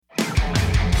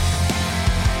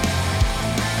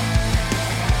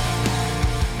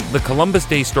The Columbus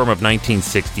Day storm of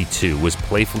 1962 was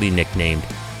playfully nicknamed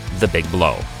the Big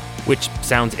Blow, which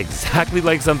sounds exactly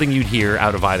like something you'd hear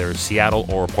out of either Seattle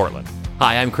or Portland.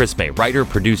 Hi, I'm Chris May, writer,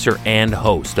 producer, and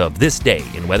host of This Day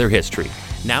in Weather History,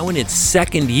 now in its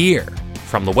second year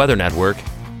from the Weather Network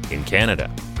in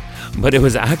Canada. But it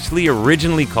was actually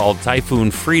originally called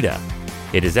Typhoon Frida.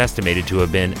 It is estimated to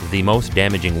have been the most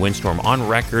damaging windstorm on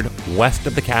record west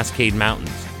of the Cascade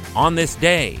Mountains on this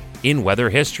day in weather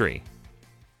history.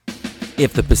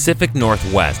 If the Pacific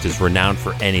Northwest is renowned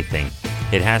for anything,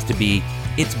 it has to be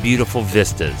its beautiful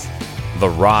vistas, the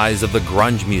rise of the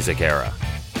grunge music era,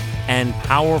 and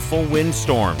powerful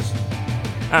windstorms.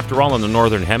 After all, in the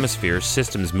Northern Hemisphere,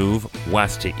 systems move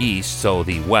west to east, so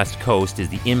the West Coast is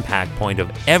the impact point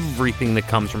of everything that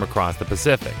comes from across the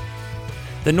Pacific.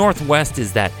 The Northwest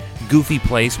is that goofy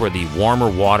place where the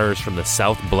warmer waters from the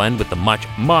south blend with the much,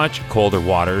 much colder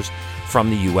waters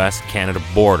from the US-Canada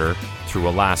border through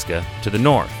Alaska to the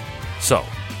north. So,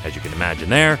 as you can imagine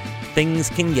there, things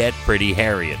can get pretty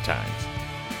hairy at times.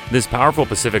 This powerful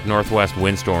Pacific Northwest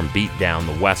windstorm beat down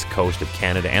the west coast of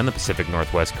Canada and the Pacific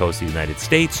Northwest coast of the United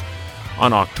States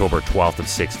on October 12th of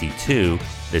 62,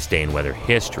 this day in weather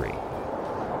history.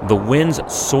 The winds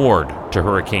soared to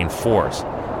hurricane force,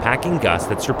 packing gusts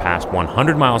that surpassed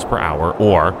 100 miles per hour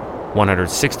or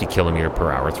 160 kilometer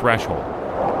per hour threshold.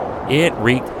 It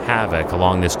wreaked havoc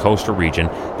along this coastal region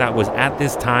that was at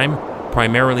this time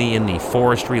primarily in the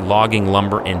forestry, logging,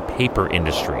 lumber, and paper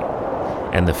industry.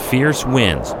 And the fierce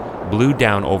winds blew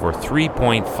down over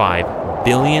 3.5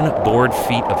 billion board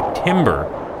feet of timber,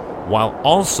 while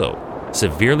also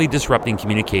severely disrupting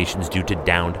communications due to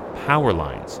downed power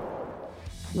lines.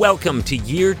 Welcome to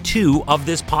year 2 of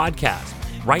this podcast.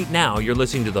 Right now, you're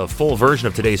listening to the full version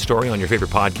of today's story on your favorite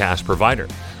podcast provider.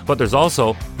 But there's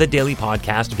also the daily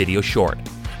podcast video short.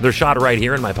 They're shot right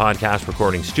here in my podcast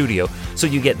recording studio, so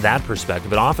you get that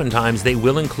perspective. And oftentimes, they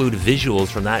will include visuals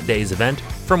from that day's event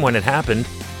from when it happened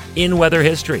in weather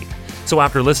history. So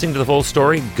after listening to the full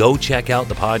story, go check out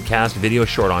the podcast video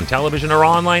short on television or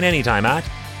online anytime at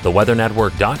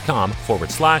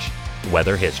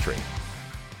theweathernetwork.com/weather history.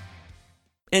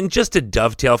 And just to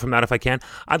dovetail from that if I can,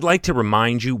 I'd like to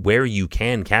remind you where you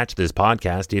can catch this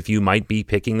podcast. If you might be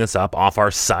picking this up off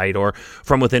our site or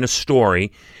from within a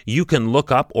story, you can look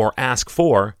up or ask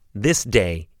for This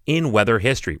Day in Weather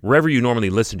History, wherever you normally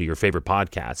listen to your favorite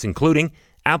podcasts, including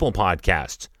Apple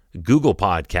Podcasts, Google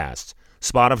Podcasts,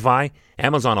 Spotify,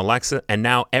 Amazon Alexa, and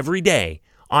now every day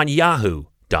on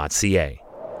yahoo.ca.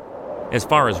 As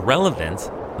far as relevance,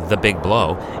 the Big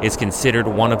Blow is considered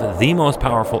one of the most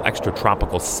powerful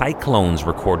extratropical cyclones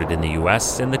recorded in the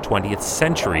U.S. in the 20th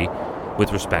century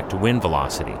with respect to wind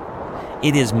velocity.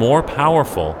 It is more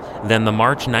powerful than the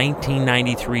March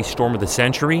 1993 storm of the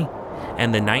century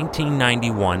and the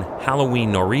 1991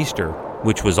 Halloween nor'easter,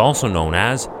 which was also known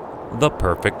as the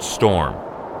perfect storm.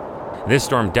 This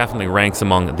storm definitely ranks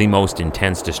among the most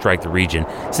intense to strike the region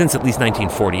since at least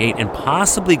 1948, and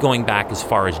possibly going back as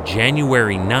far as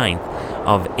January 9th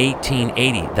of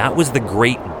 1880. That was the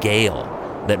Great Gale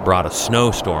that brought a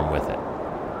snowstorm with it.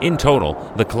 In total,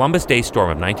 the Columbus Day storm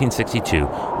of 1962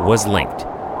 was linked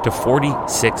to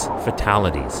 46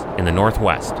 fatalities in the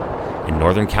Northwest and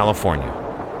Northern California,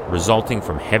 resulting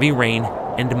from heavy rain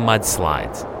and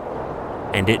mudslides.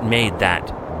 And it made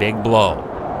that big blow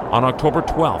on October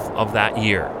 12th of that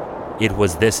year. It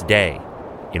was this day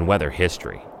in weather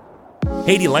history.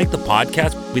 Hey, do you like the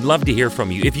podcast? We'd love to hear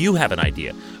from you. If you have an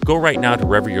idea, go right now to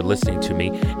wherever you're listening to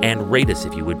me and rate us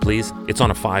if you would, please. It's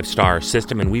on a 5-star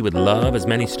system, and we would love as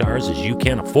many stars as you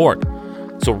can afford.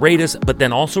 So rate us, but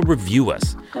then also review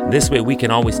us. This way we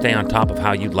can always stay on top of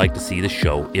how you'd like to see the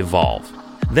show evolve.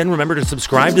 Then remember to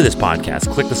subscribe to this podcast.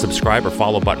 Click the subscribe or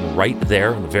follow button right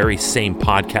there on the very same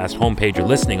podcast homepage you're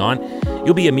listening on.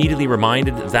 You'll be immediately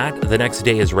reminded that the next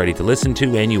day is ready to listen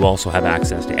to, and you also have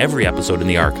access to every episode in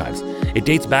the archives. It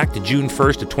dates back to June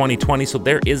 1st of 2020, so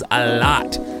there is a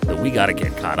lot that we got to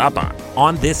get caught up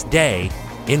on this day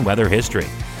in weather history.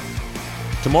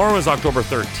 Tomorrow is October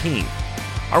 13th.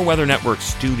 Our Weather Network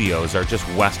studios are just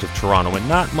west of Toronto and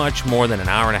not much more than an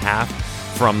hour and a half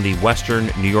from the western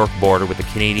New York border with the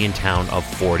Canadian town of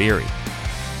Fort Erie.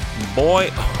 Boy,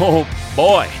 oh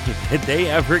boy, did they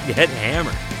ever get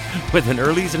hammered with an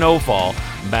early snowfall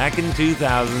back in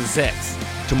 2006.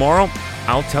 Tomorrow,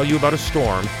 I'll tell you about a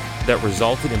storm that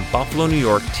resulted in Buffalo, New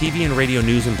York TV and radio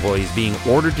news employees being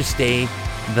ordered to stay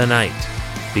the night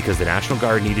because the National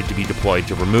Guard needed to be deployed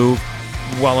to remove,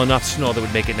 well, enough snow that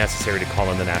would make it necessary to call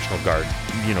in the National Guard,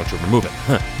 to remove it.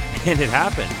 And it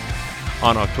happened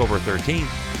on October 13th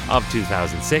of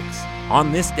 2006,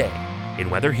 on this day in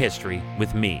weather history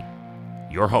with me,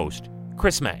 your host,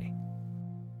 Chris May.